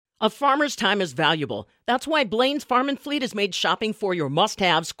A farmer's time is valuable. That's why Blaine's Farm and Fleet has made shopping for your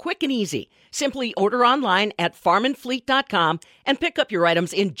must-haves quick and easy. Simply order online at farmandfleet.com and pick up your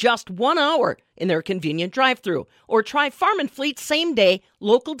items in just 1 hour in their convenient drive-thru. Or try Farm and Fleet's same-day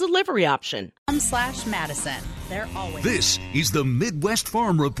local delivery option. /Madison. They're always. This is the Midwest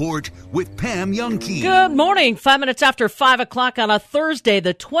Farm Report with Pam Youngkey. Good morning. 5 minutes after 5 o'clock on a Thursday,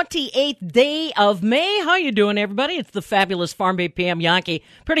 the 28th day of May. How you doing, everybody? It's the fabulous Farm Babe Pam Youngkey.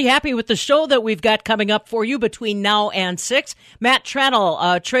 Pretty happy with the show that we've got coming up for you between now and 6. Matt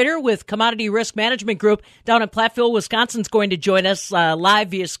Tranel, trader with Commodity Risk Management Group down in Platteville, Wisconsin, is going to join us live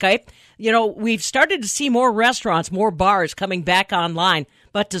via Skype. You know, we've started to see more restaurants, more bars coming back online.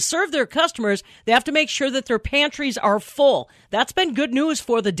 But to serve their customers, they have to make sure that their pantries are full. That's been good news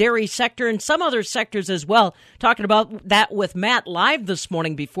for the dairy sector and some other sectors as well. Talking about that with Matt live this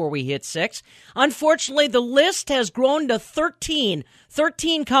morning before we hit 6. Unfortunately, the list has grown to 13.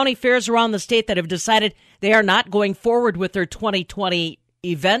 13 county fairs around the state that have decided they are not going forward with their 2020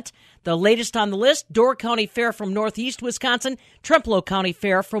 event. The latest on the list, Door County Fair from Northeast Wisconsin, Trempealeau County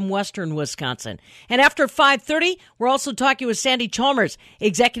Fair from Western Wisconsin. And after 5:30, we're also talking with Sandy Chalmers,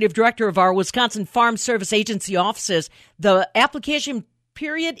 Executive Director of our Wisconsin Farm Service Agency offices. The application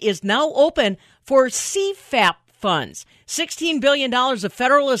period is now open for CFAP funds. $16 billion of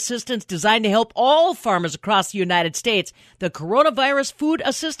federal assistance designed to help all farmers across the United States. The Coronavirus Food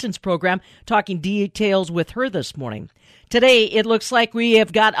Assistance Program, talking details with her this morning. Today, it looks like we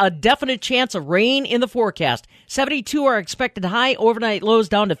have got a definite chance of rain in the forecast. 72 are expected high, overnight lows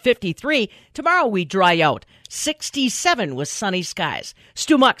down to 53. Tomorrow we dry out. 67 with sunny skies.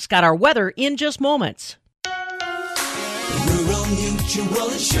 Stu Muck's got our weather in just moments. Rural Mutual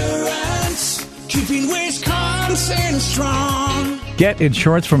Insurance, keeping Wisconsin strong. Get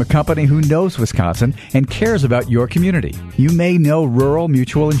insurance from a company who knows Wisconsin and cares about your community. You may know Rural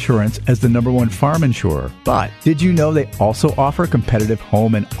Mutual Insurance as the #1 farm insurer, but did you know they also offer competitive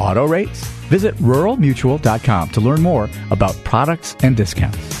home and auto rates? Visit ruralmutual.com to learn more about products and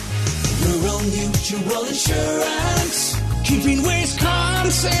discounts. Rural Mutual Insurance, keeping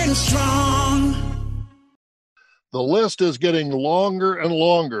Wisconsin strong. The list is getting longer and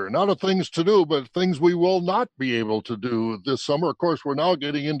longer, not of things to do, but things we will not be able to do this summer. Of course, we're now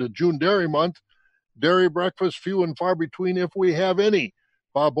getting into June Dairy Month. Dairy breakfast, few and far between, if we have any.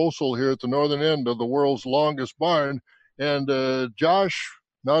 Bob Osel here at the northern end of the world's longest barn. And Josh,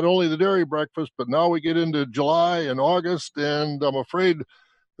 not only the dairy breakfast, but now we get into July and August, and I'm afraid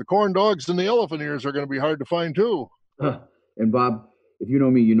the corn dogs and the elephant ears are going to be hard to find too. And Bob, if you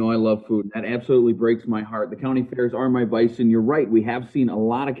know me, you know I love food. That absolutely breaks my heart. The county fairs are my vice, and you're right. We have seen a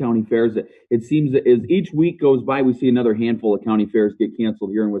lot of county fairs. It seems that as each week goes by, we see another handful of county fairs get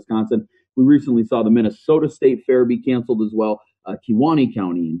canceled here in Wisconsin. We recently saw the Minnesota State Fair be canceled as well. Kewaunee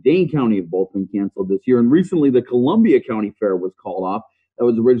County and Dane County have both been canceled this year. And recently, the Columbia County Fair was called off. That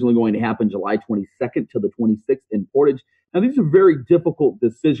was originally going to happen July 22nd to the 26th in Portage. Now, these are very difficult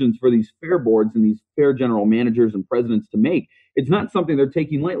decisions for these fair boards and these fair general managers and presidents to make. It's not something they're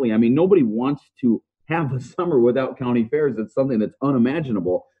taking lightly. I mean, nobody wants to have a summer without county fairs. It's something that's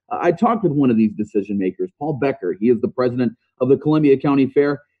unimaginable. I talked with one of these decision makers, Paul Becker. He is the president of the Columbia County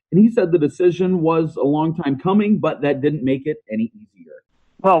Fair, and he said the decision was a long time coming, but that didn't make it any easier.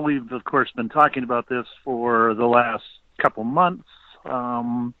 Well, we've, of course, been talking about this for the last couple months.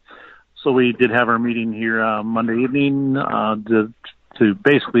 So we did have our meeting here Monday evening to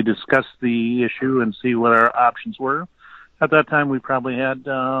basically discuss the issue and see what our options were. At that time, we probably had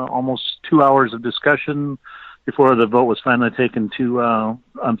almost 2 hours of discussion before the vote was finally taken to,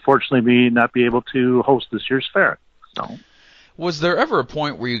 unfortunately, not be able to host this year's fair. So, was there ever a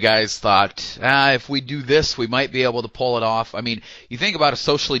point where you guys thought, if we do this, we might be able to pull it off? I mean, you think about a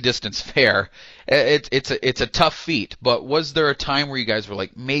socially distanced fair, it's a tough feat, but was there a time where you guys were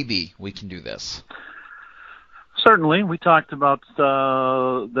like, maybe we can do this? Certainly. We talked about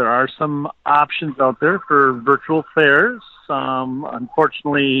there are some options out there for virtual fairs.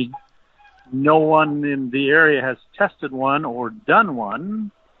 Unfortunately, no one in the area has tested one or done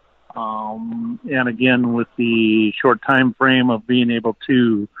one. And again, with the short time frame of being able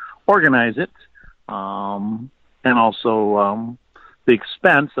to organize it, and also the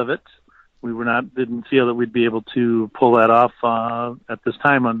expense of it, we didn't feel that we'd be able to pull that off at this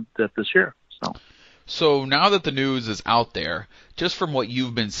time at this year. So now that the news is out there, just from what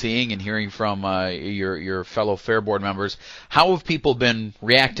you've been seeing and hearing from your fellow fair board members, how have people been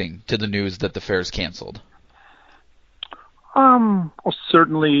reacting to the news that the fair is canceled? Well,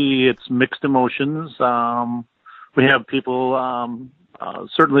 certainly it's mixed emotions. We have people,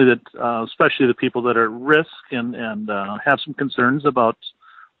 certainly that, especially the people that are at risk and have some concerns about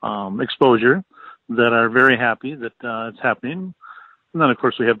exposure that are very happy that it's happening. And then, of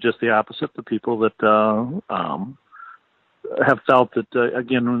course, we have just the opposite, the people that have felt that,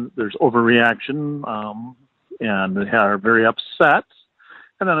 again, there's overreaction and they are very upset.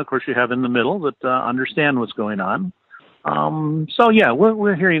 And then, of course, you have in the middle that understand what's going on. So, yeah,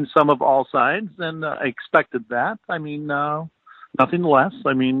 we're hearing some of all sides, and I expected that. I mean, nothing less.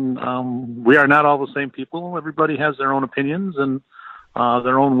 I mean, we are not all the same people. Everybody has their own opinions and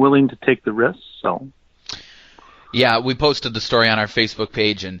their own willing to take the risks, so... Yeah, we posted the story on our Facebook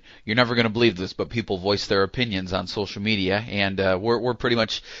page, and you're never going to believe this, but people voice their opinions on social media, and we're pretty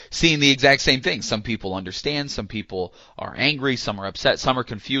much seeing the exact same thing. Some people understand, some people are angry, some are upset, some are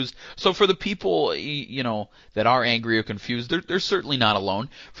confused. So for the people, you know, that are angry or confused, they're certainly not alone.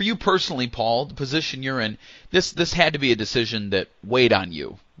 For you personally, Paul, the position you're in, this had to be a decision that weighed on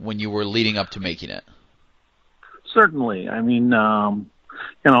you when you were leading up to making it. Certainly. I mean,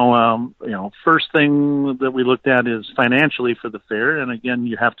 first thing that we looked at is financially for the fair. And again,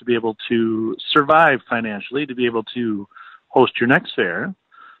 you have to be able to survive financially to be able to host your next fair.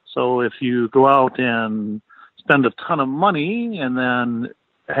 So if you go out and spend a ton of money and then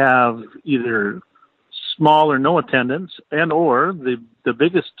have either small or no attendance, and or the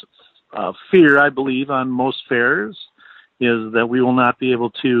biggest fear, I believe, on most fairs is that we will not be able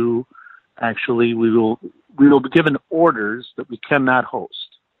to actually, we will be given orders that we cannot host,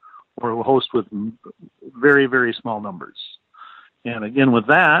 or we'll host with very, very small numbers. And again, with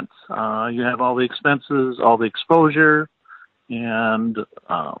that, you have all the expenses, all the exposure, and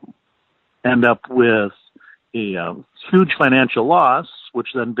end up with a huge financial loss, which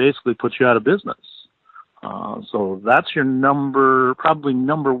then basically puts you out of business. So that's your probably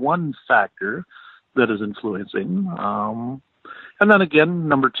number one factor that is influencing. And then again,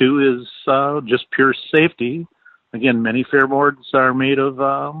 number two is just pure safety. Again, many fair boards are made of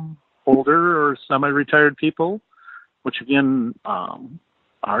older or semi-retired people, which again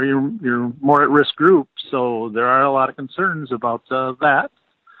are your more at-risk group. So there are a lot of concerns about that.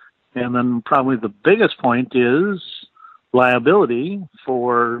 And then probably the biggest point is liability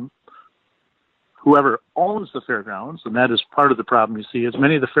for whoever owns the fairgrounds, and that is part of the problem you see, is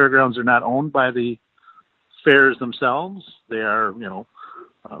many of the fairgrounds are not owned by the fairs themselves. They are,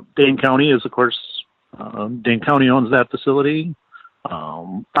 Dane County is, of course, Dane County owns that facility.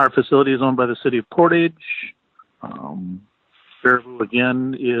 Our facility is owned by the city of Portage. Fairview,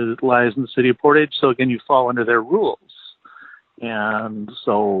 again, lies in the city of Portage. So, again, you fall under their rules. And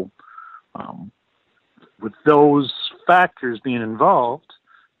so with those factors being involved,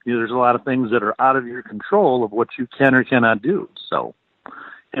 there's a lot of things that are out of your control of what you can or cannot do. So,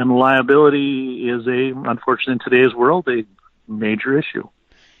 and liability is unfortunately in today's world, a major issue.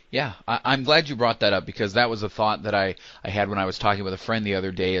 Yeah, I'm glad you brought that up, because that was a thought that I had when I was talking with a friend the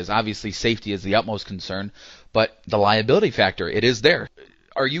other day, is obviously safety is the utmost concern, but the liability factor, it is there.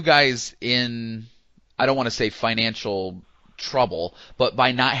 Are you guys in, I don't want to say financial trouble, but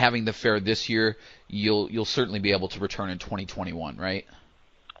by not having the fair this year, you'll certainly be able to return in 2021, right?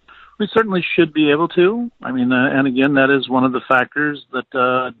 We certainly should be able to. I mean, and again, that is one of the factors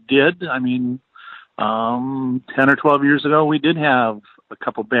that did. I mean, 10 or 12 years ago, we did have a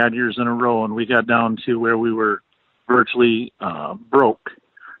couple bad years in a row, and we got down to where we were virtually broke.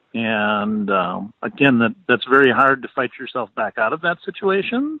 And again, that's very hard to fight yourself back out of that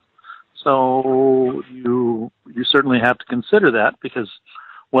situation. So you certainly have to consider that, because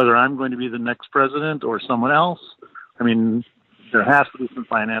whether I'm going to be the next president or someone else, I mean, there has to be some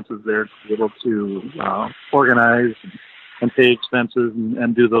finances there to be able to organize and pay expenses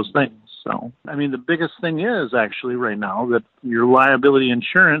and do those things. So, I mean, the biggest thing is actually right now that your liability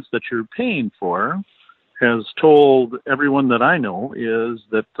insurance that you're paying for has told everyone that I know is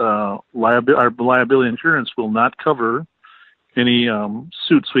that our liability insurance will not cover any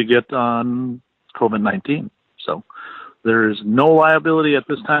suits we get on COVID-19. So there is no liability at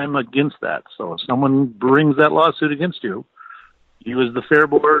this time against that. So if someone brings that lawsuit against you, you as the fair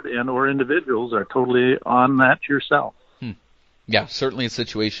board and or individuals are totally on that yourself. Yeah, certainly a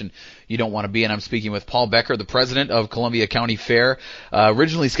situation you don't want to be in. I'm speaking with Paul Becker, the president of Columbia County Fair,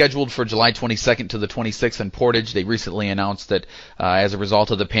 originally scheduled for July 22nd to the 26th in Portage. They recently announced that as a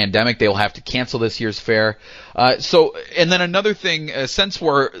result of the pandemic, they will have to cancel this year's fair. And then another thing, since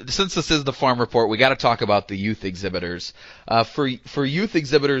this is the Farm Report, we got to talk about the youth exhibitors. For youth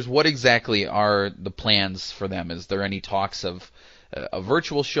exhibitors, what exactly are the plans for them? Is there any talks of a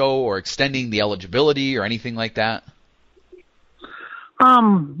virtual show or extending the eligibility or anything like that?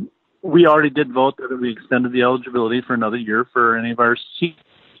 We already did vote that we extended the eligibility for another year for any of our seniors.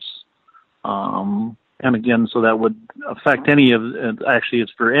 And again, so that would affect actually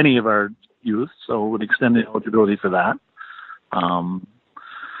it's for any of our youth, so it would extend the eligibility for that.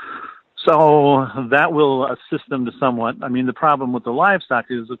 So that will assist them to somewhat. I mean, the problem with the livestock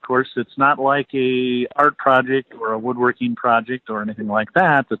is, of course, it's not like a art project or a woodworking project or anything like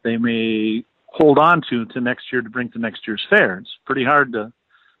that they may hold on to next year to bring to next year's fair. It's pretty hard to,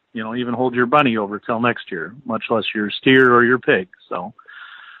 even hold your bunny over till next year, much less your steer or your pig. So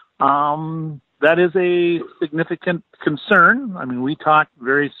that is a significant concern. I mean, we talked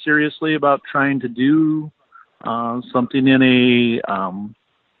very seriously about trying to do something in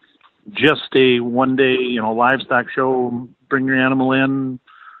just a one-day, livestock show. Bring your animal in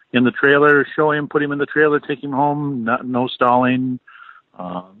the trailer, show him, put him in the trailer, take him home. No stalling,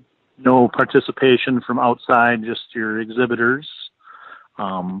 no participation from outside, just your exhibitors.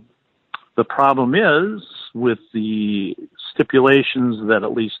 The problem is with the stipulations that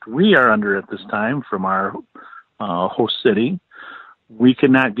at least we are under at this time from our host city, we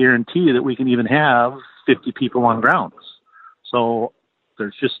cannot guarantee that we can even have 50 people on grounds. So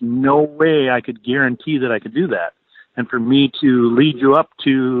there's just no way I could guarantee that I could do that. And for me to lead you up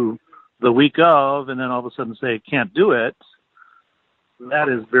to the week of and then all of a sudden say, can't do it, that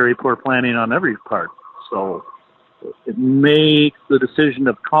is very poor planning on every part. So it makes the decision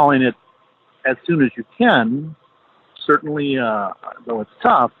of calling it as soon as you can, certainly, though it's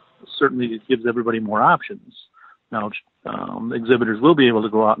tough, certainly it gives everybody more options. Now, exhibitors will be able to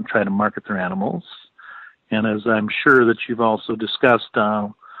go out and try to market their animals. And as I'm sure that you've also discussed,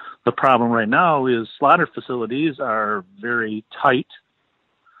 the problem right now is slaughter facilities are very tight.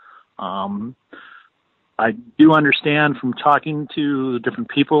 I do understand from talking to the different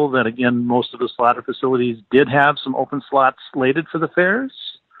people that, again, most of the slaughter facilities did have some open slots slated for the fairs.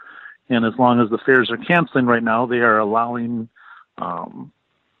 And as long as the fairs are canceling right now, they are allowing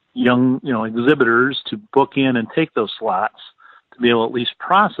young, exhibitors to book in and take those slots to be able to at least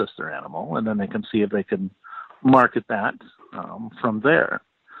process their animal, and then they can see if they can market that from there.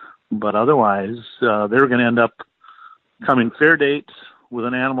 But otherwise, they're going to end up coming fair date with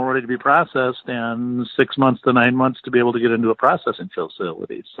an animal ready to be processed and 6 months to 9 months to be able to get into a processing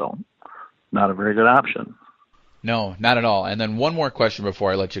facility. So not a very good option. No, not at all. And then one more question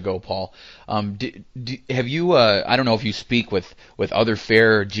before I let you go, Paul. Have you, I don't know if you speak with other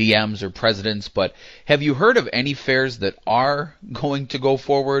fair GMs or presidents, but have you heard of any fairs that are going to go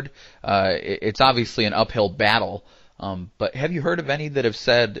forward? It's obviously an uphill battle, but have you heard of any that have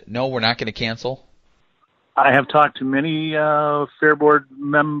said, no, we're not going to cancel? I have talked to many fair board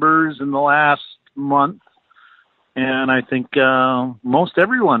members in the last month, and I think most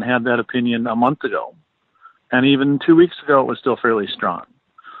everyone had that opinion a month ago. And even 2 weeks ago, it was still fairly strong.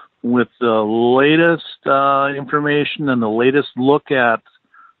 With the latest information and the latest look at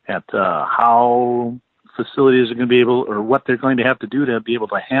how facilities are going to be able, or what they're going to have to do to be able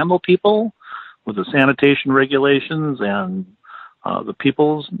to handle people with the sanitation regulations and the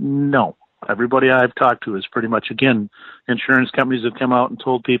people's, no. Everybody I've talked to is pretty much, again, insurance companies have come out and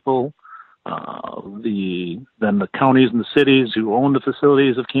told people. Then the counties and the cities who own the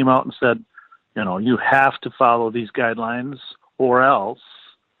facilities have came out and said, you have to follow these guidelines or else.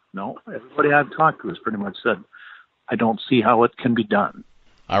 No, everybody I've talked to has pretty much said, I don't see how it can be done.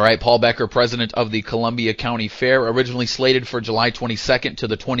 All right, Paul Becker, president of the Columbia County Fair, originally slated for July 22nd to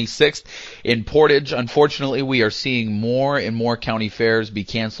the 26th in Portage. Unfortunately, we are seeing more and more county fairs be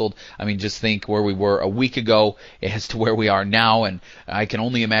canceled. I mean, just think where we were a week ago as to where we are now, and I can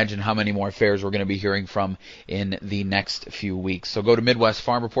only imagine how many more fairs we're going to be hearing from in the next few weeks. So go to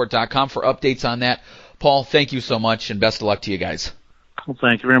MidwestFarmReport.com for updates on that. Paul, thank you so much, and best of luck to you guys. Well,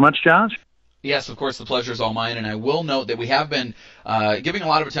 thank you very much, Josh. Yes, of course, the pleasure is all mine, and I will note that we have been giving a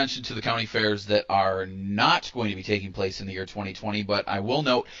lot of attention to the county fairs that are not going to be taking place in the year 2020, but I will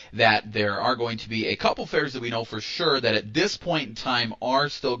note that there are going to be a couple fairs that we know for sure that at this point in time are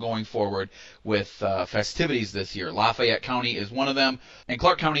still going forward with festivities this year. Lafayette County is one of them, and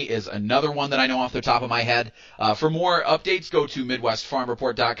Clark County is another one that I know off the top of my head. For more updates, go to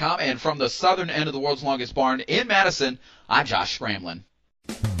MidwestFarmReport.com, and from the southern end of the world's longest barn in Madison, I'm Josh Scramlin.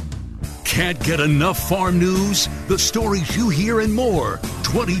 Can't get enough farm news? The stories you hear and more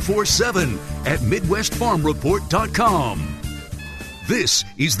 24/7 at MidwestFarmReport.com. This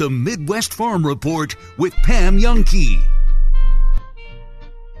is the Midwest Farm Report with Pam Youngkey.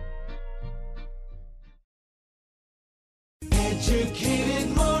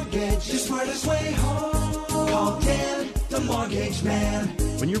 Educated mortgage, the smartest way home. Call Dan, the mortgage man.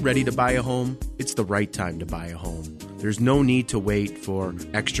 When you're ready to buy a home, it's the right time to buy a home. There's no need to wait for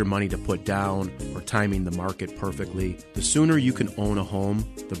extra money to put down or timing the market perfectly. The sooner you can own a home,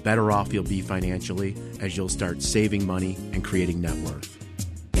 the better off you'll be financially as you'll start saving money and creating net worth.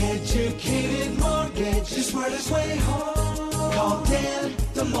 Educated Mortgage, the smartest way home. Call Dan,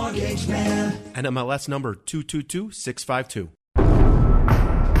 the Mortgage Man. NMLS number 222652.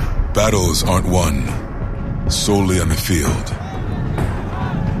 Battles aren't won solely on the field.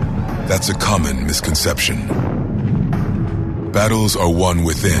 That's a common misconception. Battles are won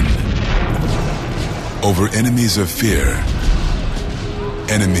within, over enemies of fear,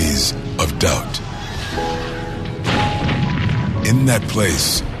 enemies of doubt. In that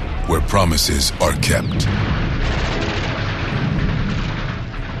place where promises are kept.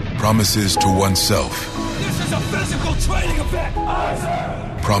 Promises to oneself. This is a physical training event.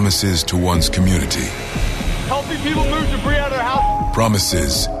 Promises to one's community. Helping people move debris out of their house.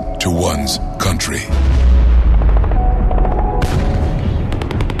 Promises to one's country.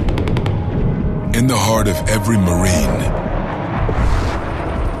 In the heart of every Marine,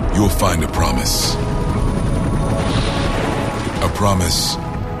 you'll find a promise. A promise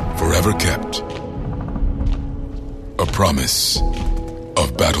forever kept. A promise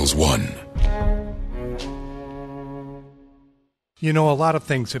of battles won. You know, a lot of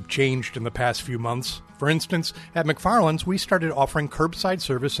things have changed in the past few months. For instance, at McFarland's, we started offering curbside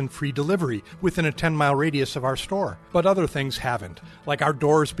service and free delivery within a 10-mile radius of our store. But other things haven't, like our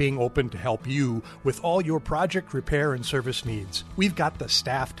doors being open to help you with all your project, repair, and service needs. We've got the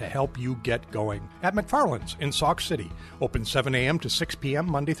staff to help you get going. At McFarland's in Sauk City, open 7 a.m. to 6 p.m.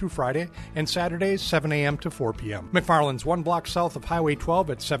 Monday through Friday, and Saturdays 7 a.m. to 4 p.m. McFarland's 1 block south of Highway 12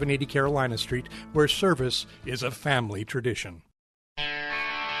 at 780 Carolina Street, where service is a family tradition.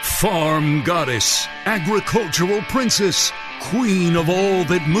 Farm goddess, agricultural princess, queen of all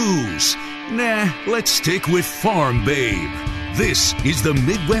that moves. Nah, let's stick with farm babe. This is the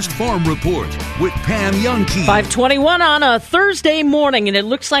Midwest Farm Report with Pam Jahnke. 5:21 on a Thursday morning, and it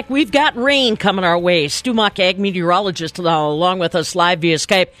looks like we've got rain coming our way. Stu Muck, ag meteorologist, along with us live via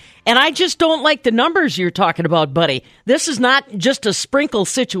Skype. And I just don't like the numbers you're talking about, buddy. This is not just a sprinkle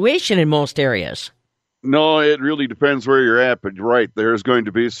situation in most areas. No, it really depends where you're at, but you're right, there's going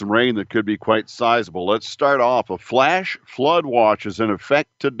to be some rain that could be quite sizable. Let's start off. A flash flood watch is in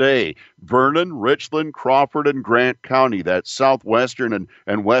effect today. Vernon, Richland, Crawford, and Grant County, that southwestern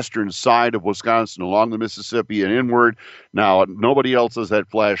and western side of Wisconsin along the Mississippi and inward. Now, nobody else has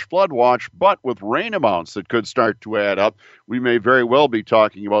that flash flood watch, but with rain amounts that could start to add up, we may very well be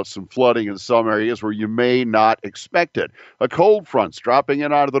talking about some flooding in some areas where you may not expect it. A cold front's dropping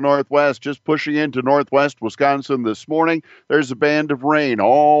in out of the northwest, just pushing into northwest Wisconsin this morning. There's a band of rain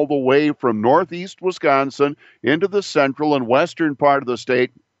all the way from northeast Wisconsin into the central and western part of the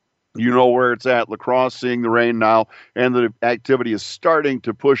state. You know where it's at. La Crosse seeing the rain now, and the activity is starting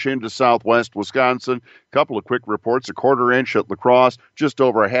to push into southwest Wisconsin. A couple of quick reports. A 1/4 inch at La Crosse, just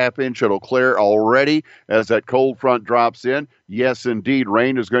over a 1/2 inch at Eau Claire already as that cold front drops in. Yes, indeed,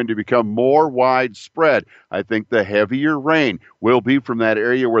 rain is going to become more widespread. I think the heavier rain will be from that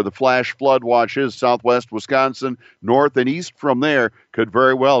area where the flash flood watch is, southwest Wisconsin. North and east from there could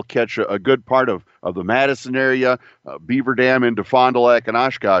very well catch a good part of the Madison area, Beaver Dam into Fond du Lac and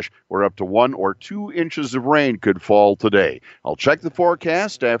Oshkosh, where up to 1 or 2 inches of rain could fall today. I'll check the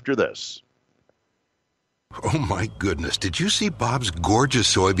forecast after this. Oh, my goodness. Did you see Bob's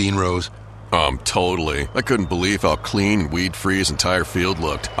gorgeous soybean rows? Totally. I couldn't believe how clean, weed-free his entire field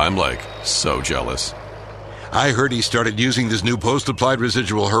looked. I'm, so jealous. I heard he started using this new post-applied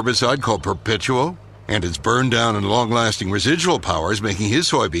residual herbicide called Perpetuo, and its burn-down and long-lasting residual power is making his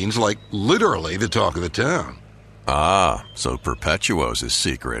soybeans, literally the talk of the town. Ah, so Perpetuo's his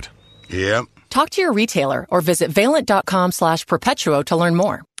secret. Yep. Talk to your retailer or visit valent.com/Perpetuo to learn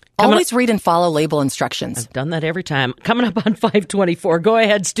more. Always read and follow label instructions. I've done that every time. Coming up on 524. Go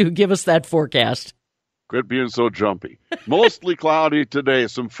ahead, Stu. Give us that forecast. Quit being so jumpy. Mostly cloudy today.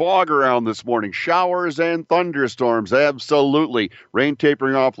 Some fog around this morning. Showers and thunderstorms, absolutely. Rain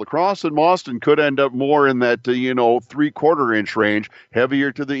tapering off La Crosse and Mauston could end up more in that, 3/4 inch range.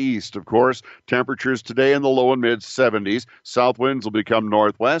 Heavier to the east, of course. Temperatures today in the low and mid 70s. South winds will become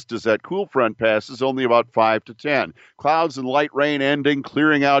northwest as that cool front passes, only about 5 to 10. Clouds and light rain ending,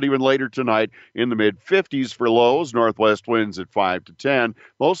 clearing out even later tonight in the mid 50s for lows. Northwest winds at 5 to 10.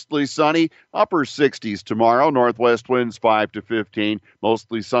 Mostly sunny, upper 60s. 60s tomorrow. Northwest winds 5 to 15.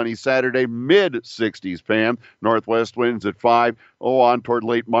 Mostly sunny Saturday, mid-60s, Pam. Northwest winds at 5. On toward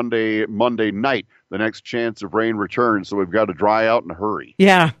late Monday night. The next chance of rain returns, so we've got to dry out in a hurry.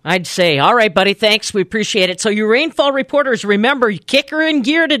 Yeah, I'd say. All right, buddy, thanks. We appreciate it. So you rainfall reporters, remember, kicker in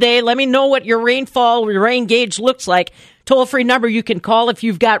gear today. Let me know what your rain gauge looks like. Toll-free number you can call if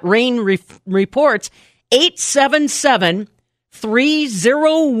you've got rain reports,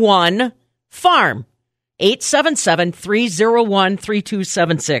 877-301-FARM.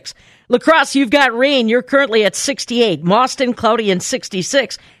 877-301-3276. La Crosse, you've got rain. You're currently at 68. Mauston, cloudy and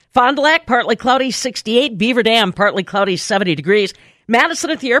 66. Fond du Lac, partly cloudy, 68. Beaver Dam, partly cloudy, 70 degrees.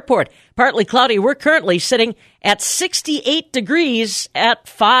 Madison at the airport, partly cloudy. We're currently sitting at 68 degrees at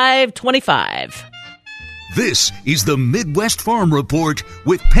 5:25. This is the Midwest Farm Report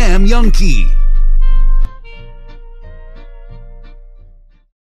with Pam Jahnke.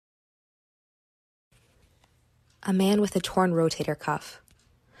 A man with a torn rotator cuff.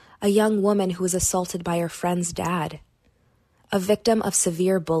 A young woman who was assaulted by her friend's dad. A victim of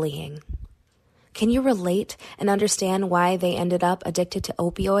severe bullying. Can you relate and understand why they ended up addicted to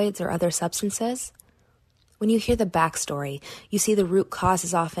opioids or other substances? When you hear the backstory, you see the root cause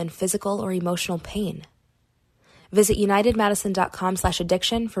is often physical or emotional pain. Visit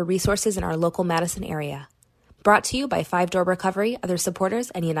UnitedMadison.com/addiction for resources in our local Madison area. Brought to you by 5 Door Recovery, other supporters,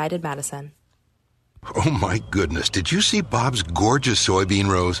 and United Madison. Oh my goodness, did you see Bob's gorgeous soybean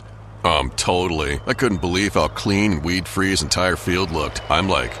rows? Totally. I couldn't believe how clean and weed-free his entire field looked. I'm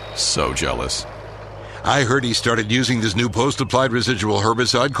like, so jealous. I heard he started using this new post-applied residual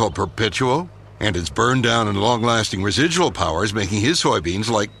herbicide called Perpetuo, and its burn down and long-lasting residual power is making his soybeans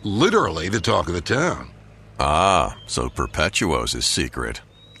like literally the talk of the town. Ah, so Perpetuo's his secret.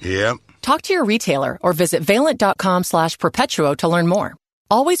 Yep. Talk to your retailer or visit Valent.com/Perpetuo to learn more.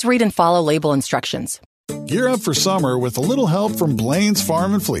 Always read and follow label instructions. Gear up for summer with a little help from Blaine's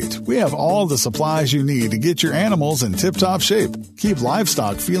Farm and Fleet. We have all the supplies you need to get your animals in tip-top shape. Keep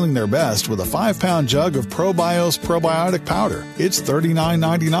livestock feeling their best with a 5-pound jug of ProBios probiotic powder. It's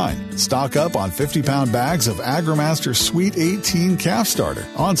 $39.99. Stock up on 50-pound bags of AgriMaster Sweet 18 Calf Starter.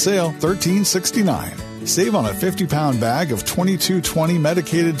 On sale, $13.69. Save on a 50-pound bag of 2220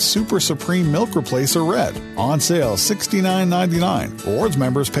 medicated Super Supreme Milk Replacer Red. On sale, $69.99. Rewards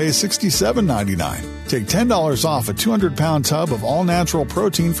members pay $67.99. Take $10 off a 200-pound tub of all-natural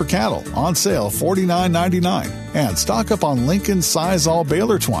protein for cattle. On sale, $49.99. And stock up on Lincoln Size-All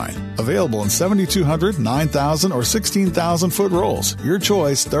Baler Twine. Available in 7,200, 9,000, or 16,000-foot rolls. Your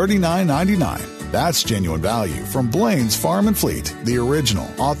choice, $39.99. That's genuine value from Blaine's Farm and Fleet. The original,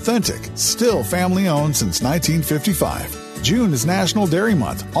 authentic, still family-owned since 1955. June is National Dairy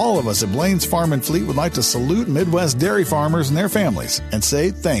Month. All of us at Blaine's Farm and Fleet would like to salute Midwest dairy farmers and their families and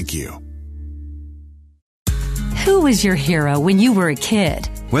say thank you. Who was your hero when you were a kid?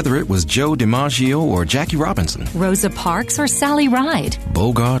 Whether it was Joe DiMaggio or Jackie Robinson, Rosa Parks or Sally Ride,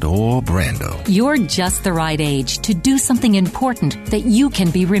 Bogart or Brando, you're just the right age to do something important that you can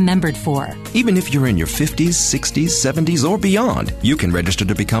be remembered for. Even if you're in your 50s, 60s, 70s, or beyond, you can register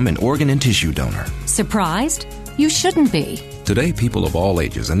to become an organ and tissue donor. Surprised? You shouldn't be. Today, people of all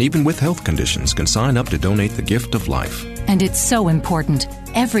ages and even with health conditions can sign up to donate the gift of life. And it's so important.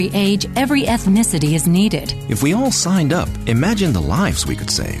 Every age, every ethnicity is needed. If we all signed up, imagine the lives we could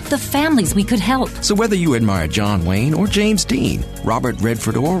save. The families we could help. So whether you admire John Wayne or James Dean, Robert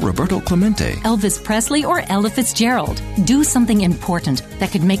Redford or Roberto Clemente, Elvis Presley or Ella Fitzgerald, do something important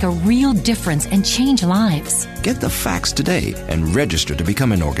that could make a real difference and change lives. Get the facts today and register to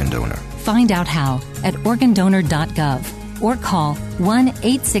become an organ donor. Find out how at organdonor.gov. or call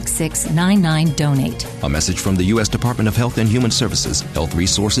 1-866-99-DONATE. A message from the U.S. Department of Health and Human Services, Health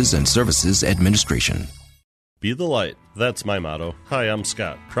Resources and Services Administration. Be the light. That's my motto. Hi, I'm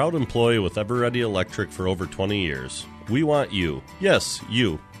Scott, proud employee with Everready Electric for over 20 years. We want you. Yes,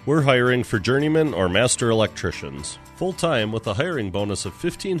 you. We're hiring for journeyman or master electricians. Full-time with a hiring bonus of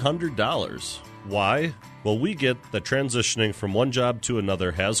 $1,500. Why? Well, we get that transitioning from one job to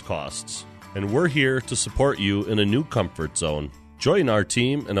another has costs. And we're here to support you in a new comfort zone. Join our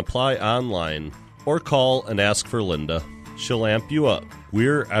team and apply online, or call and ask for Linda. She'll amp you up.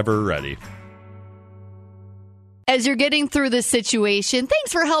 We're ever ready. As you're getting through this situation,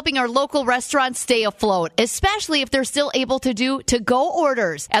 thanks for helping our local restaurants stay afloat, especially if they're still able to do to-go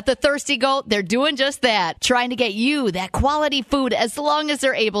orders. At the Thirsty Goat, they're doing just that, trying to get you that quality food as long as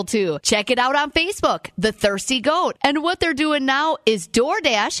they're able to. Check it out on Facebook, The Thirsty Goat. And what they're doing now is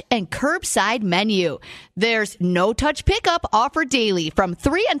DoorDash and curbside menu. There's no-touch pickup offered daily from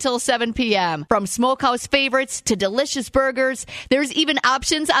 3 until 7 p.m. From smokehouse favorites to delicious burgers, there's even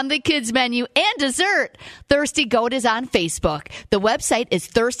options on the kids menu and dessert. Thirsty Goat is on Facebook. The website is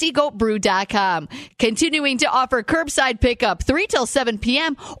thirstygoatbrew.com. Continuing to offer curbside pickup 3 till 7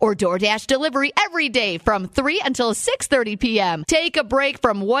 p.m. or DoorDash delivery every day from 3 until 6:30 p.m. Take a break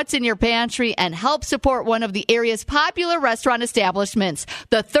from what's in your pantry and help support one of the area's popular restaurant establishments,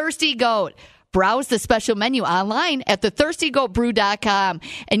 The Thirsty Goat. Browse the special menu online at thethirstygoatbrew.com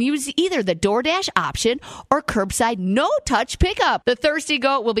and use either the DoorDash option or curbside no-touch pickup. The Thirsty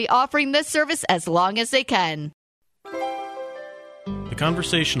Goat will be offering this service as long as they can. The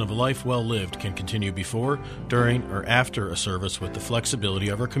conversation of a life well lived can continue before, during, or after a service with the flexibility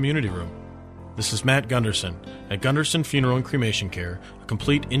of our community room. This is Matt Gunderson. At Gunderson Funeral and Cremation Care, a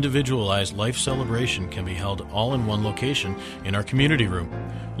complete individualized life celebration can be held all in one location in our community room.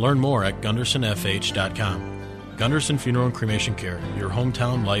 Learn more at gundersonfh.com. Gunderson Funeral and Cremation Care, your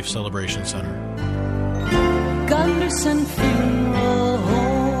hometown life celebration center. Gunderson Funeral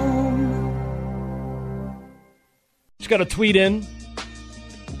Home. Just got a tweet in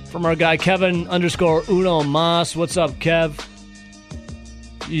from our guy Kevin_Uno Mas. What's up, Kev?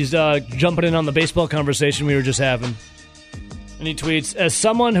 He's jumping in on the baseball conversation we were just having. And he tweets, as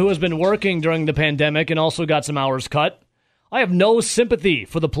someone who has been working during the pandemic and also got some hours cut, I have no sympathy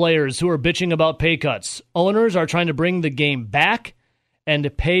for the players who are bitching about pay cuts. Owners are trying to bring the game back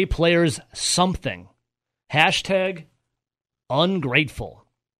and pay players something. Hashtag ungrateful.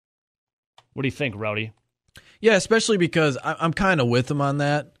 What do you think, Rowdy? Yeah, especially because I'm kind of with him on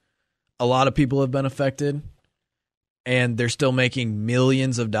that. A lot of people have been affected, and they're still making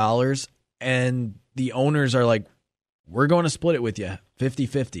millions of dollars, and the owners are like, we're going to split it with you,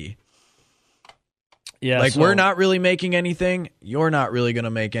 50-50. Yeah, like, we're not really making anything, you're not really going to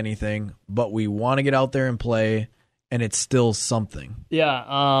make anything, but we want to get out there and play, and it's still something. Yeah,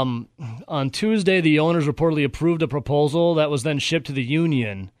 on Tuesday, the owners reportedly approved a proposal that was then shipped to the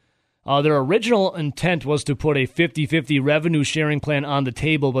union. Their original intent was to put a 50-50 revenue sharing plan on the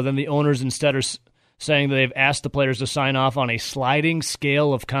table, but then the owners instead are saying that they've asked the players to sign off on a sliding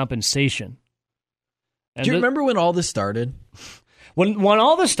scale of compensation. And do you remember when all this started? When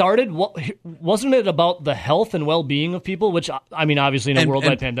all this started, wasn't it about the health and well-being of people? Which, I mean, obviously in a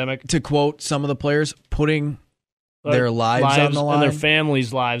worldwide pandemic. To quote some of the players, putting their lives on the line. And their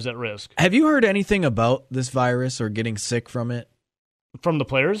families' lives at risk. Have you heard anything about this virus or getting sick from it? From the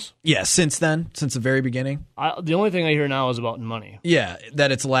players? Yeah, since then, since the very beginning. The only thing I hear now is about money. Yeah,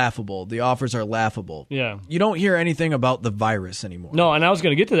 that it's laughable. The offers are laughable. Yeah. You don't hear anything about the virus anymore. No, and I was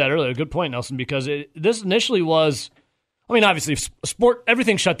going to get to that earlier. Good point, Nelson, because this initially was, I mean, obviously, sport,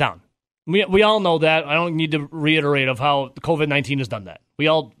 everything shut down. We all know that. I don't need to reiterate of how COVID-19 has done that. We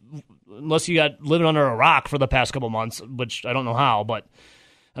all, unless you got living under a rock for the past couple months, which I don't know how, but,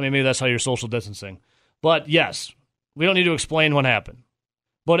 I mean, maybe that's how you're social distancing. But, yes, we don't need to explain what happened.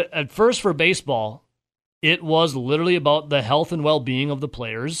 But at first for baseball, it was literally about the health and well-being of the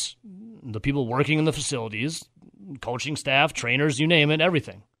players, the people working in the facilities, coaching staff, trainers, you name it,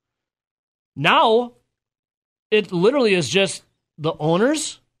 everything. Now, it literally is just the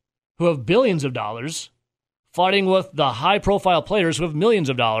owners who have billions of dollars fighting with the high-profile players who have millions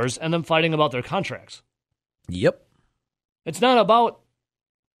of dollars and then fighting about their contracts. Yep. It's not about...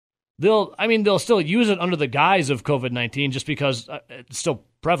 They'll still use it under the guise of COVID-19 just because it's still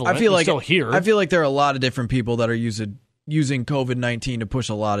prevalent. It's still here. I feel like there are a lot of different people that are using COVID-19 to push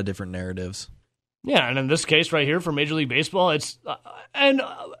a lot of different narratives. Yeah, and in this case right here for Major League Baseball,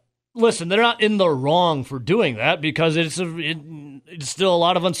 listen, they're not in the wrong for doing that because it's still a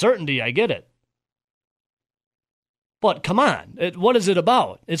lot of uncertainty. I get it. But come on, what is it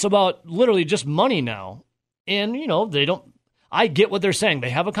about? It's about literally just money now. And, they don't... I get what they're saying. They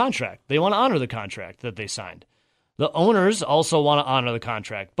have a contract. They want to honor the contract that they signed. The owners also want to honor the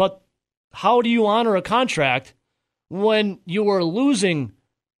contract. But how do you honor a contract when you are losing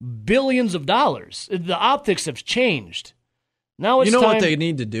billions of dollars? The optics have changed. Now it's time, what they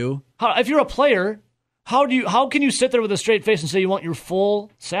need to do? If you're a player, how can you sit there with a straight face and say you want your full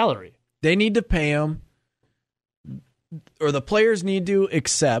salary? They need to pay them, or the players need to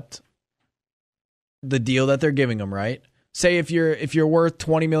accept the deal that they're giving them, right? Say if you're worth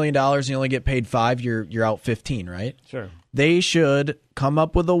 $20 million and you only get paid $5 million, you're out $15 million, right? Sure. They should come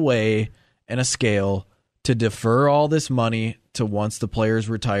up with a way and a scale to defer all this money to once the player's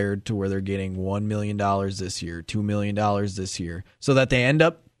retired, to where they're getting $1 million this year, $2 million this year, so that they end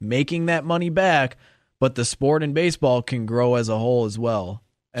up making that money back, but the sport and baseball can grow as a whole as well,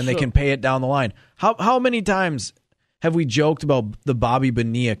 and they can pay it down the line. How many times have we joked about the Bobby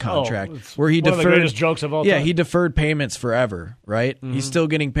Bonilla contract, where he deferred? One of the greatest jokes of all time. Yeah, he deferred payments forever, right? Mm-hmm. He's still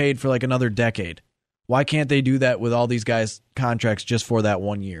getting paid for like another decade. Why can't they do that with all these guys' contracts just for that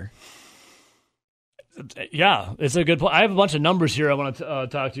 1 year? Yeah, it's a good point. I have a bunch of numbers here I want to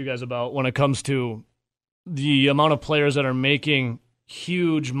talk to you guys about when it comes to the amount of players that are making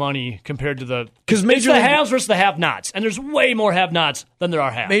huge money compared to the haves versus the have-nots, and there's way more have-nots than there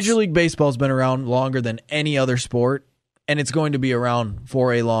are haves. Major League Baseball's been around longer than any other sport, and it's going to be around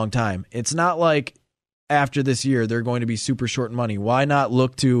for a long time. It's not like after this year they're going to be super short money. Why not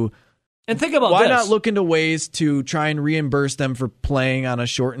look to... And think about Why this. not look into ways to try and reimburse them for playing on a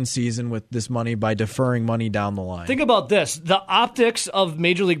shortened season with this money by deferring money down the line? Think about this. The optics of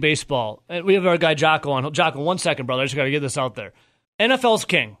Major League Baseball. And we have our guy Jocko on. Jocko, 1 second, brother. I just got to get this out there. NFL's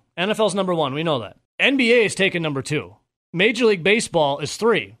king. NFL's number one. We know that. NBA is taken number 2. Major League Baseball is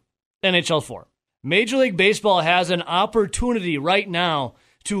 3. NHL 4. Major League Baseball has an opportunity right now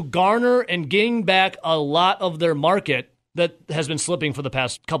to garner and gain back a lot of their market that has been slipping for the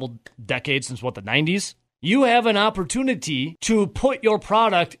past couple decades, since the 90s. You have an opportunity to put your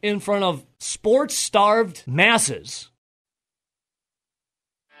product in front of sports-starved masses.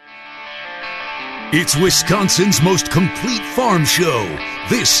 It's Wisconsin's most complete farm show.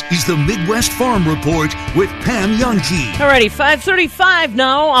 This is the Midwest Farm Report with Pam Jahnke. Alrighty, 5:35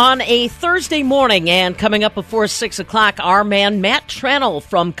 now on a Thursday morning, and coming up before 6 o'clock, our man Matt Tranel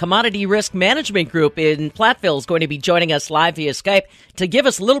from Commodity Risk Management Group in Platteville is going to be joining us live via Skype to give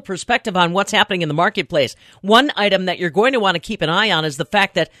us a little perspective on what's happening in the marketplace. One item that you're going to want to keep an eye on is the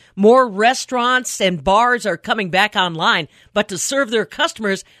fact that more restaurants and bars are coming back online, but to serve their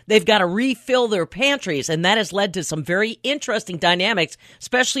customers, they've got to refill their pantries, and that has led to some very interesting dynamics,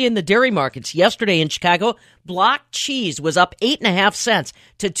 especially in the dairy markets. Yesterday in Chicago, block cheese was up 8.5 cents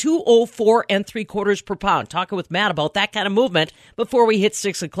to $2.04 3/4 per pound. Talking with Matt about that kind of movement before we hit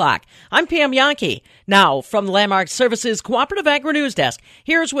 6 o'clock. I'm Pam Jahnke. Now, from the Landmark Services Cooperative Agri-News Desk,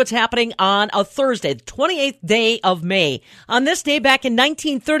 here's what's happening on a Thursday, the 28th day of May. On this day back in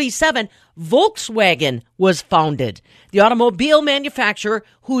 1937, Volkswagen was founded. The automobile manufacturer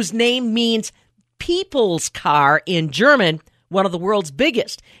whose name means people's car in German, one of the world's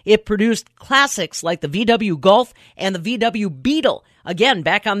biggest. It produced classics like the VW Golf and the VW Beetle. Again,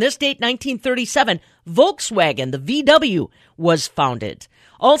 back on this date, 1937, Volkswagen, the VW, was founded.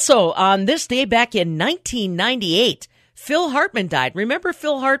 Also, on this day back in 1998, Phil Hartman died. Remember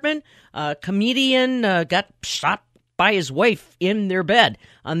Phil Hartman? A comedian, got shot by his wife in their bed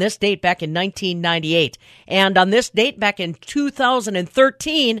on this date back in 1998. And on this date back in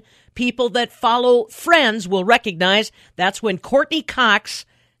 2013, people that follow Friends will recognize that's when Courtney Cox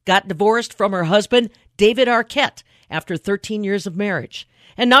got divorced from her husband, David Arquette, after 13 years of marriage.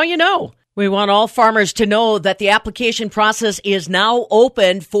 And now you know. We want all farmers to know that the application process is now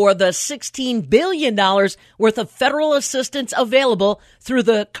open for the $16 billion worth of federal assistance available through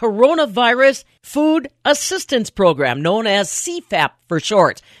the Coronavirus Food Assistance Program, known as CFAP for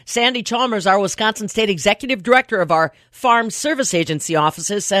short. Sandy Chalmers, our Wisconsin State Executive Director of our Farm Service Agency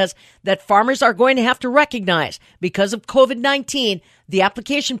offices, says that farmers are going to have to recognize, because of COVID-19, the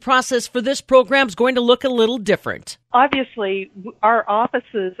application process for this program is going to look a little different. Obviously, our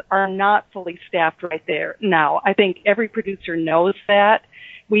offices are not fully staffed right there now. I think every producer knows that.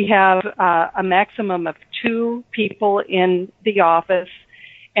 We have a maximum of 2 people in the office,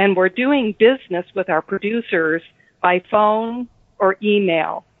 and we're doing business with our producers by phone or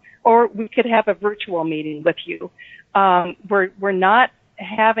email, or we could have a virtual meeting with you. We're not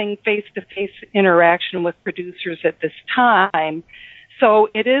having face-to-face interaction with producers at this time. So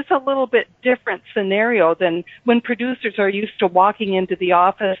it is a little bit different scenario than when producers are used to walking into the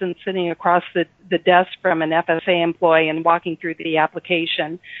office and sitting across the desk from an FSA employee and walking through the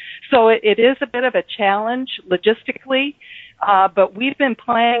application. So it is a bit of a challenge logistically, but we've been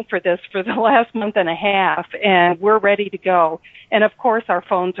planning for this for the last month and a half, and we're ready to go. And of course, our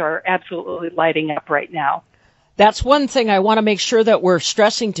phones are absolutely lighting up right now. That's one thing I want to make sure that we're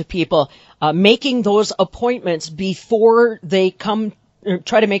stressing to people, making those appointments before they come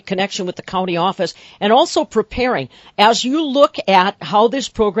try to make connection with the county office, and also preparing. As you look at how this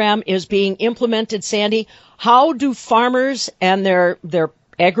program is being implemented, Sandy, how do farmers and their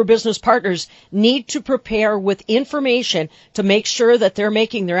agribusiness partners need to prepare with information to make sure that they're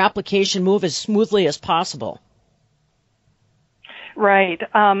making their application move as smoothly as possible? Right.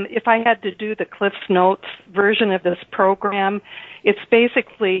 If I had to do the Cliff's Notes version of this program, it's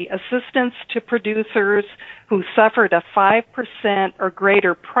basically assistance to producers who suffered a 5% or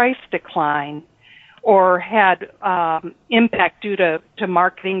greater price decline or had impact due to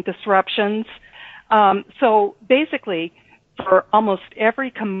marketing disruptions. So basically, for almost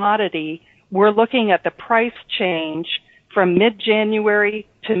every commodity, we're looking at the price change from mid-January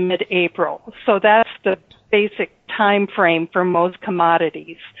to mid-April. So that's the basic time frame for most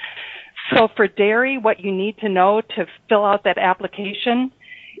commodities. So for dairy, what you need to know to fill out that application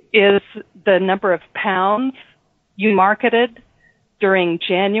is the number of pounds you marketed during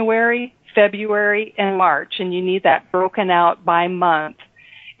January, February, and March, and you need that broken out by month.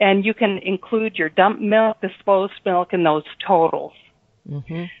 And you can include your dumped milk, disposed milk, and those totals.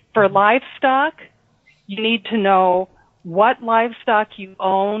 Mm-hmm. For livestock, you need to know what livestock you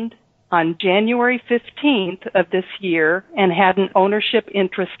owned on January 15th of this year and had an ownership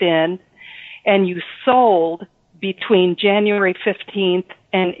interest in, and you sold between January 15th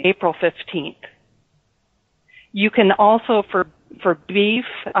and April 15th. You can also, for beef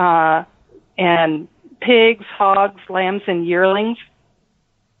and pigs, hogs, lambs, and yearlings,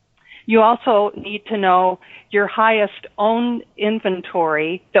 you also need to know your highest owned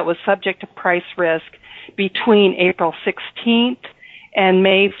inventory that was subject to price risk between April 16th and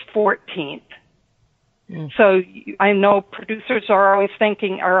May 14th. So I know producers are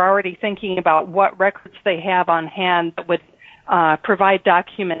already thinking about what records they have on hand that would provide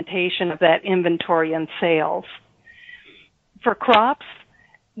documentation of that inventory and sales. For crops,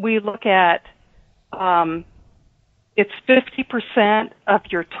 we look at it's 50% of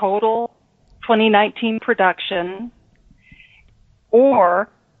your total 2019 production or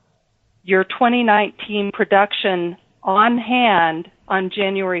your 2019 production on hand on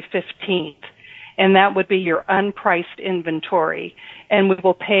January 15th. And that would be your unpriced inventory. And we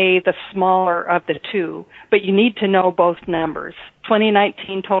will pay the smaller of the two. But you need to know both numbers,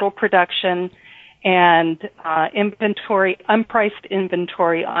 2019 total production and inventory, unpriced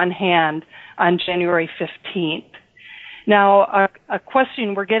inventory on hand on January 15th. Now, a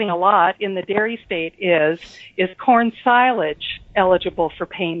question we're getting a lot in the dairy state is corn silage eligible for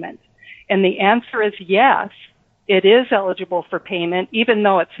payment? And the answer is yes, it is eligible for payment, even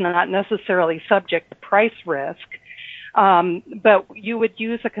though it's not necessarily subject to price risk. But you would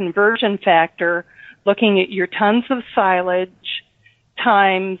use a conversion factor looking at your tons of silage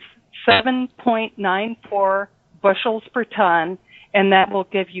times 7.94 bushels per ton, and that will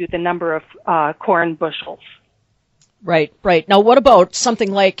give you the number of corn bushels. Right. Now, what about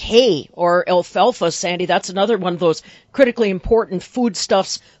something like hay or alfalfa, Sandy? That's another one of those critically important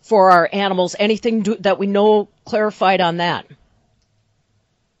foodstuffs for our animals. Anything that we know clarified on that?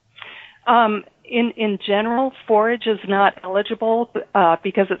 In general, forage is not eligible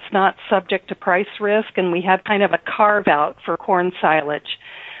because it's not subject to price risk, and we have kind of a carve-out for corn silage.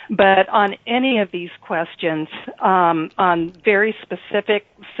 But on any of these questions, on very specific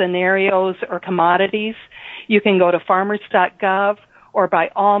scenarios or commodities, you can go to farmers.gov or by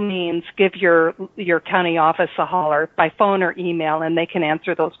all means give your county office a holler by phone or email, and they can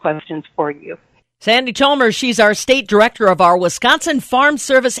answer those questions for you. Sandy Chalmers, she's our state director of our Wisconsin Farm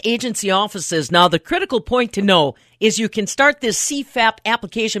Service Agency offices. Now, the critical point to know is you can start this CFAP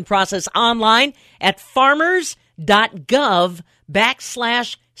application process online at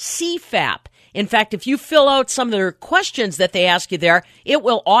farmers.gov/CFAP. In fact, if you fill out some of their questions that they ask you there, it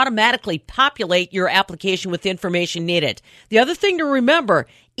will automatically populate your application with information needed. The other thing to remember,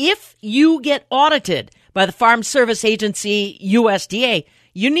 if you get audited by the Farm Service Agency, USDA,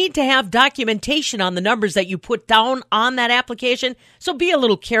 you need to have documentation on the numbers that you put down on that application, so be a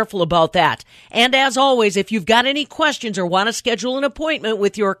little careful about that. And as always, if you've got any questions or want to schedule an appointment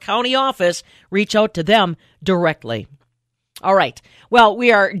with your county office, reach out to them directly. All right. Well,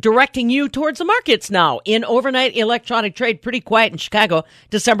 we are directing you towards the markets now. In overnight electronic trade, pretty quiet in Chicago.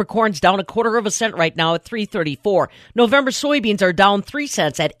 December corn's down 1/4 cent right now at $3.34. November soybeans are down 3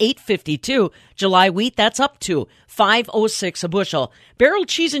 cents at $8.52. July wheat, that's up to $5.06 a bushel. Barrel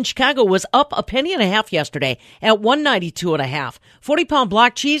cheese in Chicago was up 1.5 pennies yesterday at $1.92 1/2. 40-pound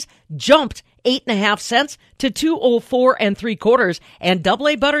block cheese jumped 8.5 cents to $2.04 3/4. And double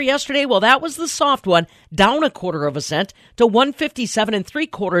A butter yesterday, well, that was the soft one, down 1/4 cent to $1.57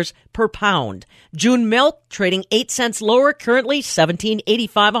 3/4 per pound. June milk trading 8 cents lower, currently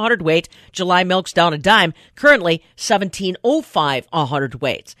 $17.85 a hundredweight. July milk's down a dime, currently $17.05 a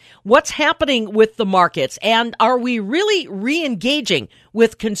hundredweight. What's happening with the markets, and are we really re-engaging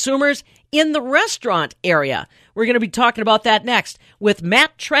with consumers in the restaurant area. We're going to be talking about that next with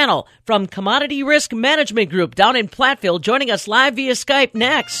Matt Tranel from Commodity Risk Management Group down in Platteville, joining us live via Skype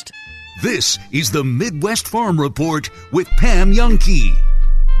next. This is the Midwest Farm Report with Pam Jahnke.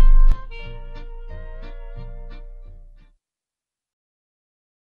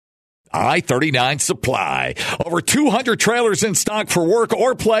 I-39 Supply. Over 200 trailers in stock for work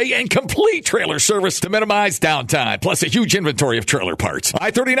or play and complete trailer service to minimize downtime, plus a huge inventory of trailer parts.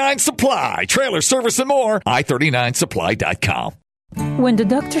 I-39 Supply. Trailer service and more. I39supply.com. When the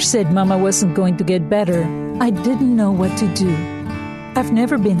doctor said Mama wasn't going to get better, I didn't know what to do. I've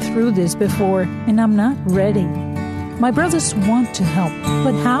never been through this before, and I'm not ready. My brothers want to help,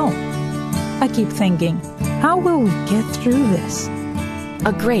 but how? I keep thinking, how will we get through this?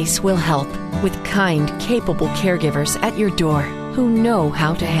 A Grace will help, with kind, capable caregivers at your door who know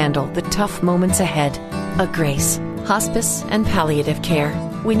how to handle the tough moments ahead. A Grace, hospice and palliative care.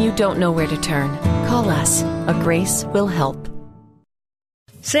 When you don't know where to turn, call us. A Grace will help.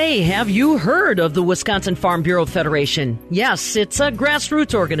 Say, have you heard of the Wisconsin Farm Bureau Federation? Yes, it's a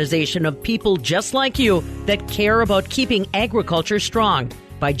grassroots organization of people just like you that care about keeping agriculture strong.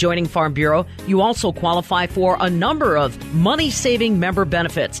 By joining Farm Bureau, you also qualify for a number of money-saving member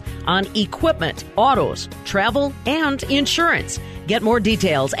benefits on equipment, autos, travel, and insurance. Get more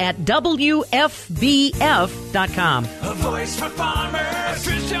details at WFBF.com. A voice for farmers,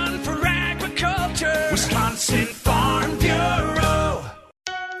 vision for agriculture. Wisconsin Farm Bureau.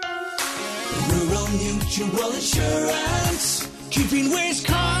 Rural Mutual Insurance, keeping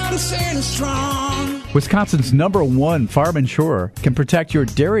Wisconsin strong. Wisconsin's #1 farm insurer can protect your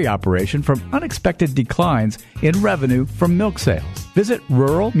dairy operation from unexpected declines in revenue from milk sales. Visit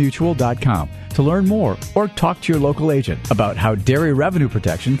ruralmutual.com to learn more or talk to your local agent about how dairy revenue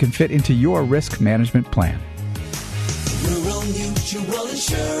protection can fit into your risk management plan. Rural Mutual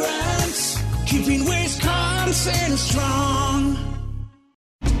Insurance, keeping Wisconsin strong.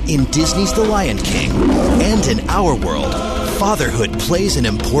 In Disney's The Lion King and in our world, fatherhood plays an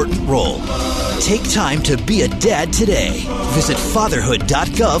important role. Take time to be a dad today. Visit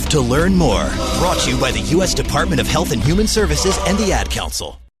fatherhood.gov to learn more. Brought to you by the U.S. Department of Health and Human Services and the Ad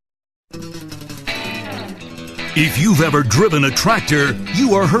Council. If you've ever driven a tractor,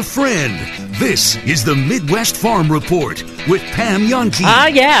 you are her friend. This is the Midwest Farm Report with Pam Jahnke.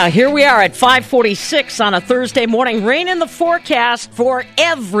 Yeah, here we are at 5:46 on a Thursday morning. Rain in the forecast for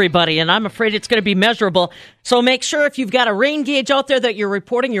everybody, and I'm afraid it's going to be measurable. So make sure if you've got a rain gauge out there that you're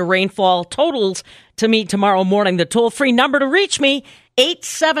reporting your rainfall totals to me tomorrow morning. The toll-free number to reach me,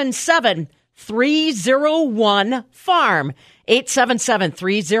 877-301-FARM,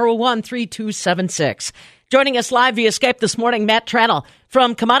 877-301-3276. Joining us live via Skype this morning, Matt Tranel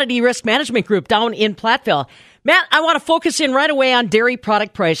from Commodity Risk Management Group down in Platteville. Matt, I want to focus in right away on dairy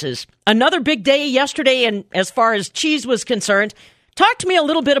product prices. Another big day yesterday, and as far as cheese was concerned, talk to me a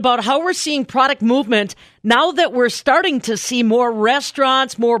little bit about how we're seeing product movement now that we're starting to see more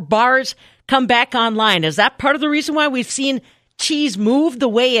restaurants, more bars come back online. Is that part of the reason why we've seen cheese move the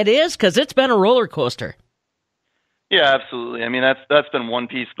way it is? Because it's been a roller coaster. Yeah, absolutely. I mean, that's been one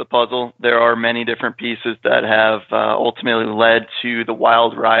piece of the puzzle. There are many different pieces that have ultimately led to the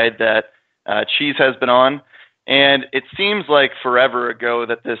wild ride that cheese has been on. And it seems like forever ago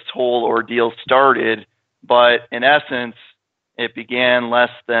that this whole ordeal started, but in essence, it began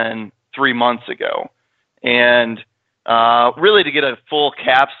less than 3 months ago. And really to get a full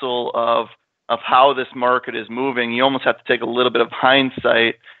capsule of how this market is moving, you almost have to take a little bit of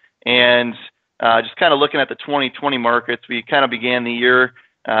hindsight and just kind of looking at the 2020 markets. We kind of began the year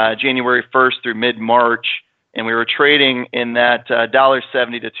January 1st through mid-March, and we were trading in that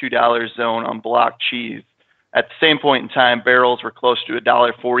 $1.70 to $2 zone on block cheese. At the same point in time, barrels were close to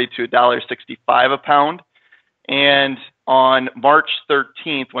 $1.40 to $1.65 a pound. And on March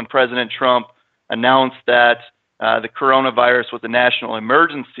 13th, when President Trump announced that the coronavirus was a national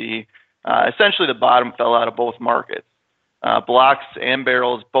emergency, essentially the bottom fell out of both markets. Blocks and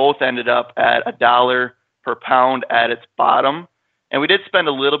barrels both ended up at $1 per pound at its bottom. And we did spend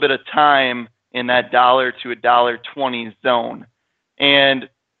a little bit of time in that $1 to $1.20 zone. And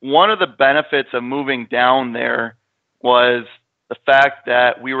one of the benefits of moving down there was the fact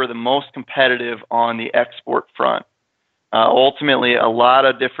that we were the most competitive on the export front. Ultimately, a lot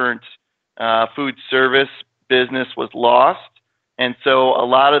of different food service business was lost. And so a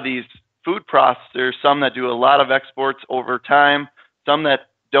lot of these food processors, some that do a lot of exports over time, some that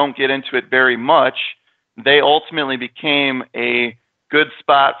don't get into it very much, they ultimately became a good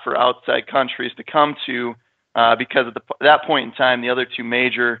spot for outside countries to come to because at that point in time, the other two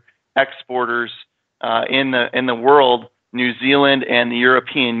major exporters in the world, New Zealand and the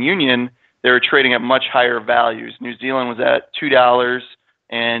European Union, they were trading at much higher values. New Zealand was at $2,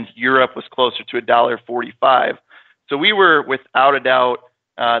 and Europe was closer to $1.45. So we were, without a doubt,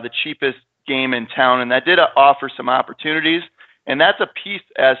 the cheapest game in town, and that did offer some opportunities. And that's a piece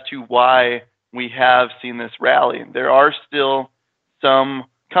as to why we have seen this rally. There are still some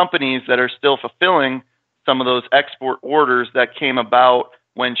companies that are still fulfilling some of those export orders that came about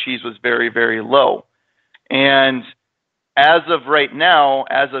when cheese was very, very low. And as of right now,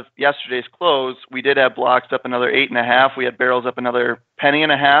 as of yesterday's close, we did have blocks up another 8.5. We had barrels up another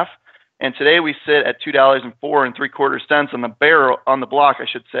 $0.015. And today we sit at $2.0475 on the block, I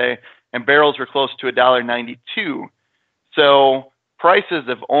should say, and barrels were close to $1.92. So prices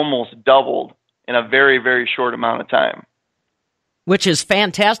have almost doubled in a very, very short amount of time. Which is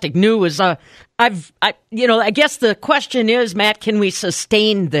fantastic news. I guess the question is, Matt, can we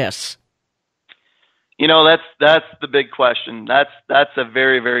sustain this? That's the big question. That's a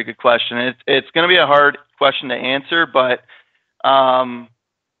very, very good question. It's going to be a hard question to answer, but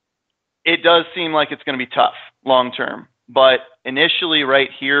it does seem like it's going to be tough long term. But initially, right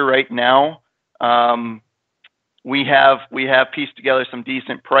here, right now, we have pieced together some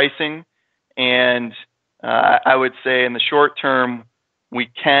decent pricing, and I would say in the short term we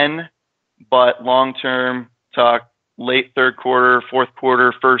can, but long term, talk late third quarter, fourth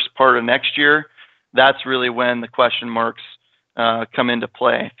quarter, first part of next year. That's really when the question marks come into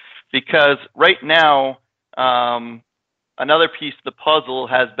play. Because right now, another piece of the puzzle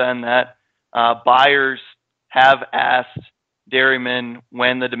has been that buyers have asked dairymen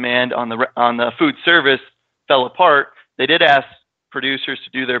when the demand on the food service fell apart. They did ask producers to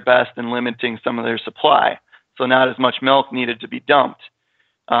do their best in limiting some of their supply, so not as much milk needed to be dumped.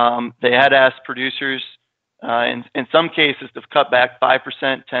 They had asked producers, in some cases, to cut back 5%,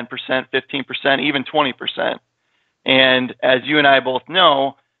 10%, 15%, even 20%. And as you and I both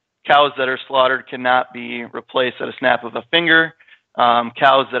know, cows that are slaughtered cannot be replaced at a snap of a finger.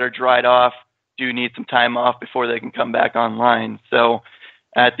 Cows that are dried off do need some time off before they can come back online. So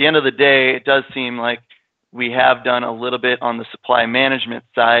at the end of the day, it does seem like we have done a little bit on the supply management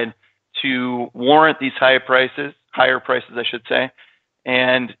side to warrant these higher prices, I should say,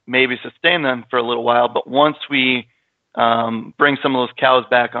 and maybe sustain them for a little while. But once we bring some of those cows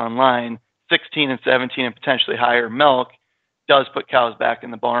back online, 16 and 17 and potentially higher milk does put cows back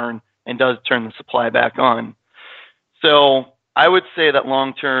in the barn and does turn the supply back on. So I would say that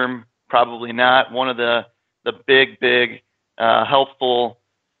long term, probably not. One of the big helpful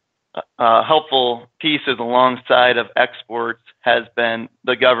pieces alongside of exports has been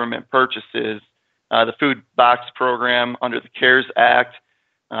the government purchases. The food box program under the CARES Act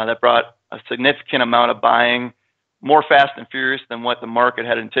that brought a significant amount of buying, more fast and furious than what the market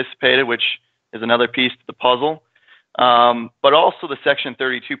had anticipated, which is another piece to the puzzle. But also the Section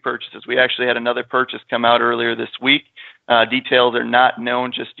 32 purchases. We actually had another purchase come out earlier this week. Details are not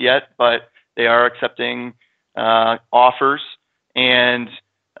known just yet, but they are accepting offers, and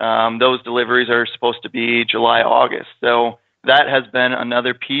those deliveries are supposed to be July, August. So that has been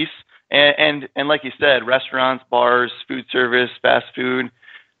another piece. And like you said, restaurants, bars, food service, fast food,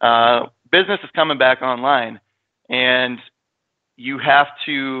 business is coming back online, and you have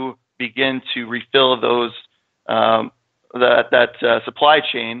to begin to refill those that supply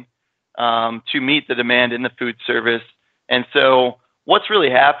chain to meet the demand in the food service. And so what's really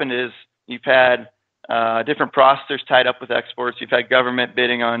happened is you've had different processors tied up with exports. You've had government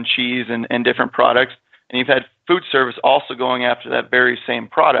bidding on cheese and different products, and you've had food service also going after that very same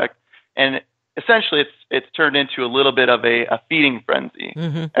product. And essentially, it's turned into a little bit of a feeding frenzy.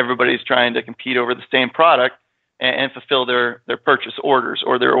 Mm-hmm. Everybody's trying to compete over the same product and fulfill their purchase orders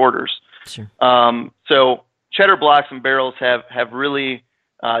or their orders. Sure. So cheddar blocks and barrels have really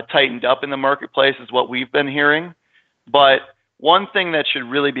tightened up in the marketplace, is what we've been hearing. But one thing that should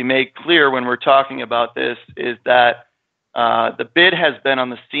really be made clear when we're talking about this is that the bid has been on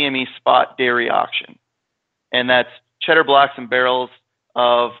the CME spot dairy auction, and that's cheddar blocks and barrels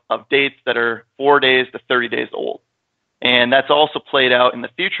of dates that are 4 days to 30 days old. And that's also played out in the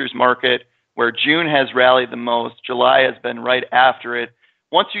futures market, where June has rallied the most. July has been right after it.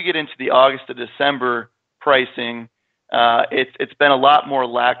 Once you get into the August to December pricing, it's been a lot more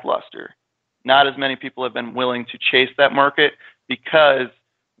lackluster. Not as many people have been willing to chase that market, because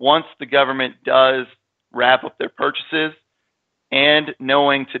once the government does wrap up their purchases, and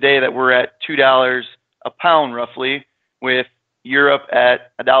knowing today that we're at $2 a pound roughly, with Europe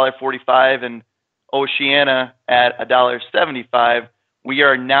at $1.45 and Oceania at $1.75, we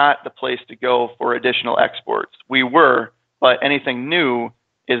are not the place to go for additional exports. We were, but anything new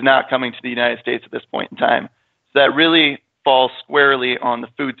is not coming to the United States at this point in time. So that really fall squarely on the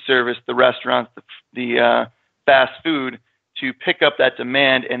food service, the restaurants, the fast food to pick up that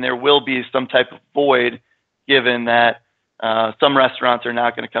demand, and there will be some type of void given that some restaurants are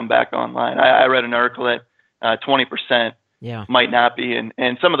not going to come back online. I read an article that 20% might not be,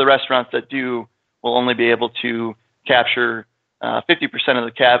 and some of the restaurants that do will only be able to capture 50% of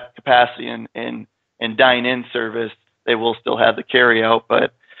the capacity and dine-in service. They will still have the carry-out,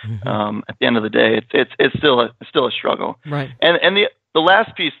 but at the end of the day, it's still a struggle. Right. And the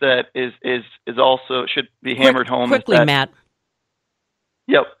last piece that is also should be hammered home quickly, is that, Matt.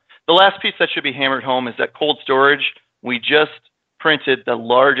 Yep. The last piece that should be hammered home is that cold storage. We just printed the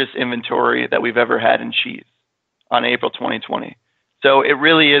largest inventory that we've ever had in cheese on April 2020. So it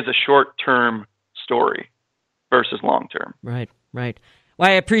really is a short-term story versus long-term. Right. Well,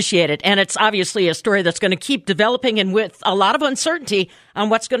 I appreciate it. And it's obviously a story that's going to keep developing and with a lot of uncertainty on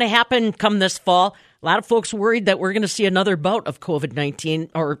what's going to happen come this fall. A lot of folks worried that we're going to see another bout of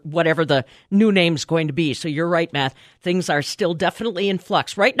COVID-19 or whatever the new name's going to be. So you're right, Matt. Things are still definitely in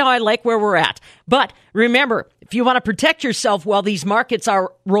flux. Right now, I like where we're at. But remember, if you want to protect yourself while these markets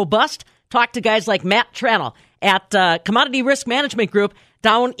are robust, talk to guys like Matt Tranel at Commodity Risk Management Group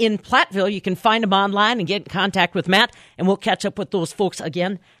down in Platteville. You can find them online and get in contact with Matt, and we'll catch up with those folks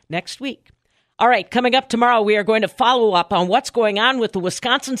again next week. All right, coming up tomorrow, we are going to follow up on what's going on with the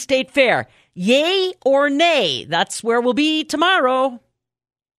Wisconsin State Fair. Yay or nay? That's where we'll be tomorrow.